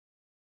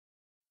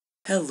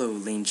Hello,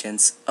 lane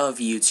gents of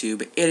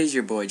YouTube. It is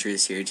your boy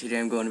Driz here. Today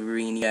I'm going to be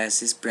bringing you guys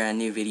this brand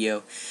new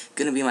video.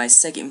 Gonna be my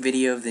second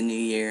video of the new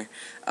year.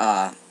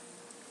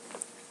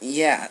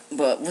 Yeah,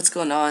 but what's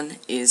going on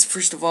is,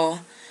 first of all,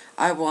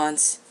 I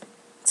want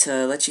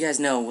to let you guys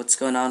know what's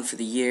going on for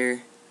the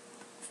year,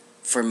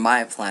 for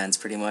my plans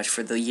pretty much,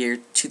 for the year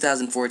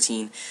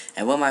 2014,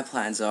 and what my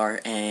plans are,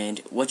 and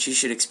what you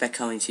should expect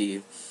coming to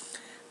you.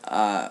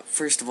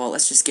 First of all,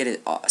 let's just get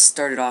it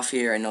started off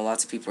here. I know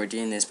lots of people are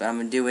doing this, but I'm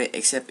gonna do it.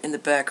 Except in the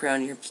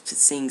background, you're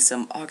seeing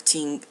some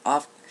Octane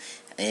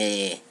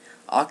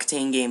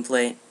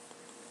gameplay,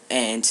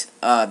 and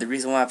the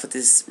reason why I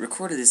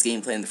recorded this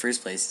gameplay in the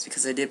first place is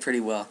because I did pretty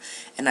well,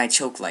 and I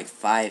choked like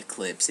 5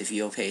 clips. If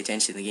you'll pay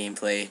attention to the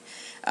gameplay,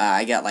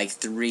 I got like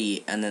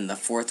 3, and then the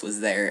 4th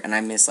was there, and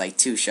I missed like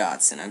 2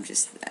 shots, and I'm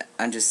just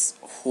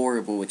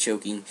horrible with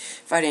choking.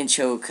 If I didn't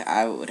choke,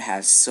 I would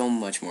have so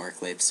much more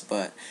clips,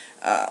 but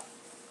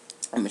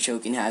I'm a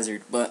choking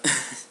hazard. But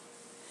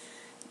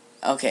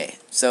okay,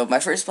 so my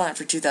first plan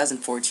for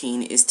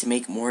 2014 is to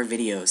make more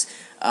videos.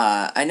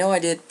 I know I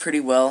did pretty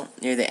well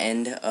near the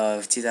end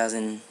of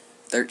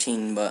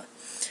 2013, but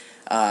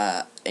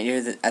at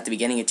the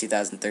beginning of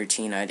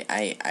 2013,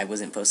 I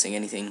wasn't posting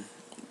anything,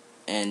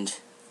 and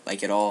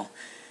like at all,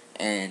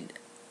 and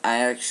I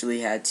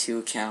actually had 2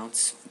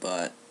 accounts,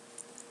 but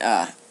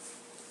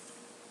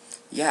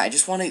yeah, I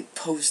just want to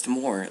post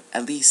more.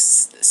 At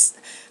least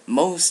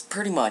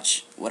pretty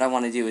much what I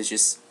want to do is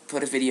just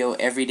put a video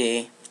every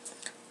day,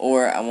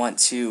 or I want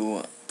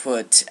to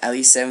put at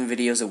least 7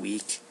 videos a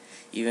week.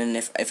 Even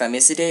if I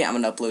miss a day, I'm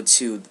gonna upload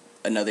 2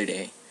 another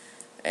day.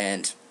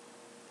 And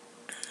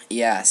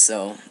yeah,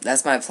 so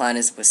that's my plan,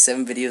 is to put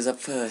 7 videos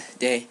up a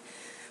day,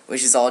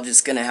 which is all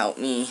just gonna help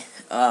me.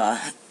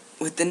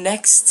 With the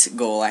next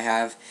goal I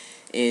have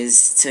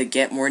is to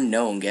get more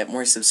known, get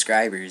more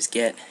subscribers,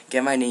 get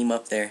my name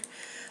up there.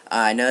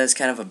 I know that's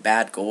kind of a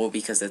bad goal,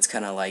 because that's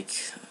kind of like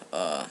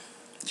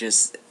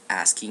just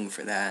asking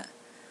for that,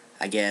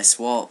 I guess.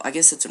 Well, I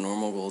guess it's a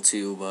normal goal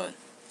too, but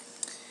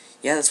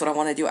yeah, that's what I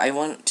want to do. I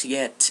want to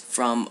get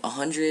from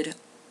 100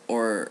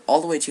 or all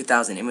the way to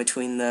 1,000. In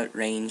between the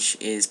range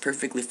is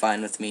perfectly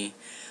fine with me.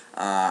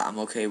 I'm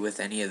okay with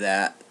any of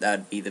that.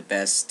 That'd be the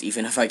best.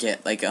 Even if I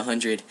get like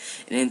 100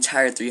 an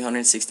entire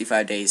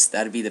 365 days,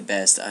 that'd be the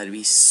best. I'd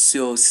be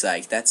so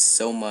psyched. That's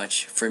so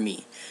much for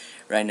me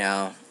right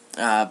now.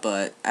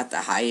 But at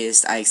the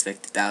highest, I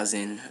expect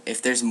 1,000.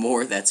 If there's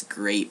more, that's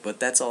great, but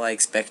that's all I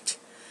expect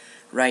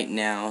right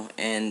now.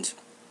 And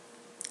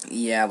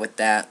yeah, with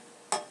that,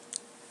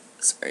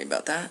 sorry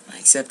about that.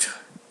 Except,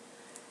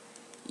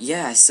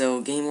 yeah,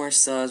 so gain more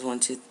subs,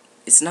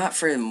 it's not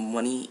for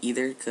money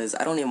either, because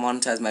I don't even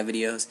monetize my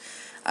videos.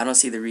 I don't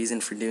see the reason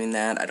for doing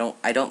that.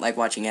 I don't like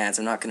watching ads.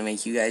 I'm not gonna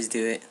make you guys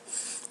do it,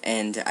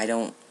 and I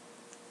don't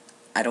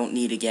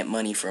need to get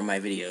money from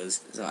my videos,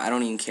 so I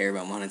don't even care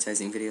about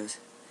monetizing videos.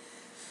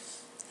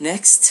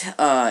 Next,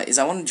 is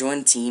I want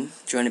to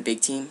join a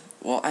big team.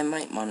 Well, I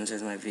might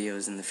monetize my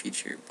videos in the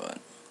future, but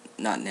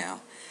not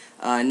now.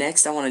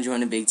 Next, I want to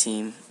join a big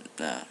team.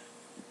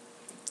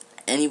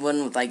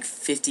 Anyone with like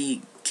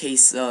 50k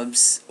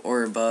subs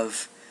or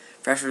above,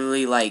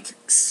 preferably like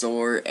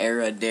Soar,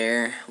 Era,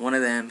 Dare, one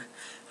of them.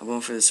 I'm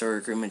going for the Soar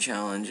Recruitment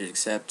Challenge,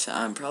 except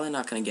I'm probably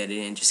not going to get it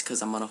in just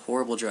because I'm on a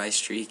horrible dry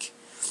streak.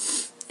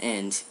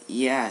 And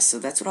yeah, so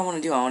that's what I want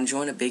to do. I want to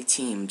join a big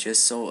team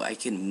just so I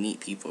can meet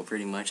people,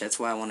 pretty much. That's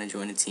why I want to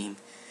join a team.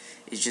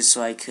 It's just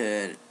so I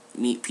could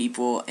meet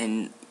people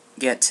and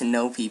get to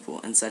know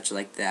people and such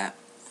like that.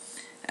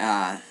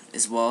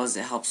 As well as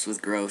it helps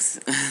with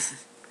growth.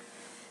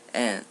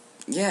 And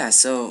yeah,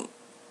 so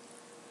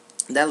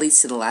that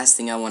leads to the last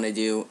thing I want to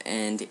do,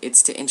 and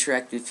it's to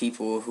interact with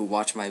people who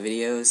watch my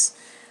videos.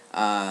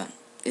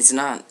 It's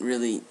not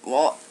really,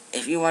 well,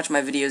 if you watch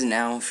my videos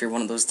now, if you're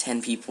one of those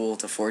 10 people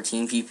to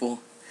 14 people,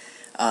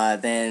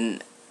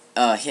 then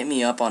hit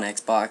me up on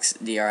Xbox,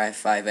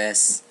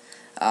 DRI5S.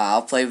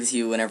 I'll play with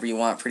you whenever you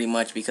want, pretty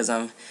much, because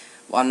I'm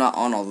not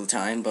on all the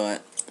time,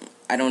 but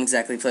I don't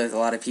exactly play with a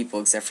lot of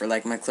people, except for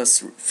like my close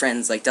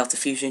friends like Delta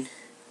Fusion.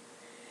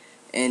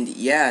 And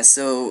yeah,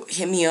 so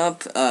hit me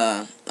up.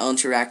 I'll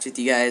interact with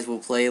you guys. We'll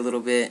play a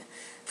little bit.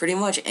 Pretty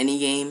much any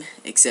game,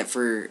 except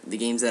for the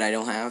games that I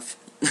don't have.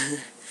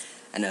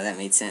 I know that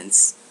made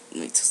sense. It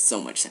makes so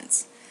much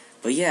sense.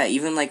 But yeah,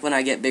 even like when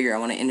I get bigger, I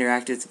want to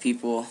interact with the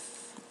people,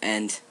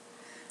 and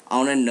I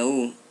want to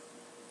know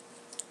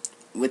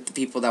with the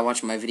people that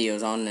watch my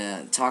videos. I want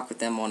to talk with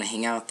them, I want to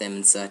hang out with them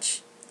and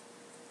such.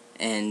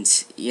 And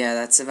yeah,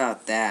 that's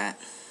about that.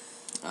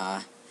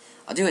 I'll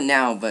do it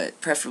now,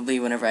 but preferably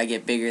whenever I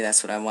get bigger.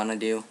 That's what I want to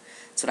do.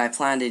 That's what I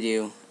plan to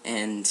do,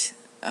 and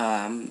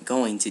I'm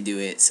going to do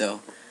it. So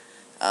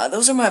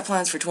those are my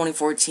plans for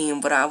 2014,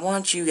 but I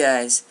want you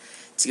guys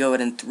to go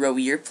ahead and throw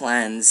your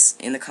plans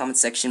in the comment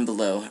section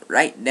below,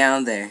 right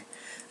down there,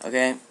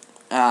 okay?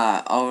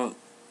 I'll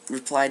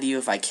reply to you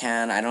if I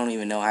can. I don't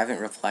even know. I haven't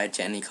replied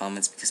to any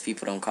comments because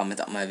people don't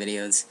comment on my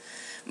videos.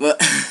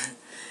 But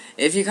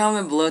if you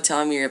comment below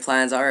telling me your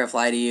plans, I'll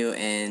reply to you,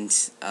 and,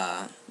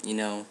 you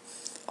know,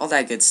 all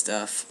that good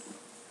stuff.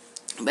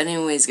 But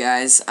anyways,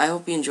 guys, I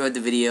hope you enjoyed the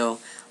video.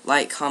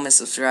 Like, comment,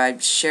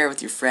 subscribe, share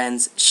with your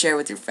friends, share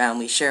with your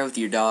family, share with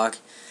your dog.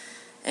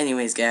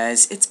 Anyways,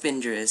 guys, it's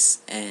been Driss,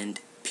 and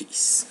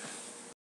peace.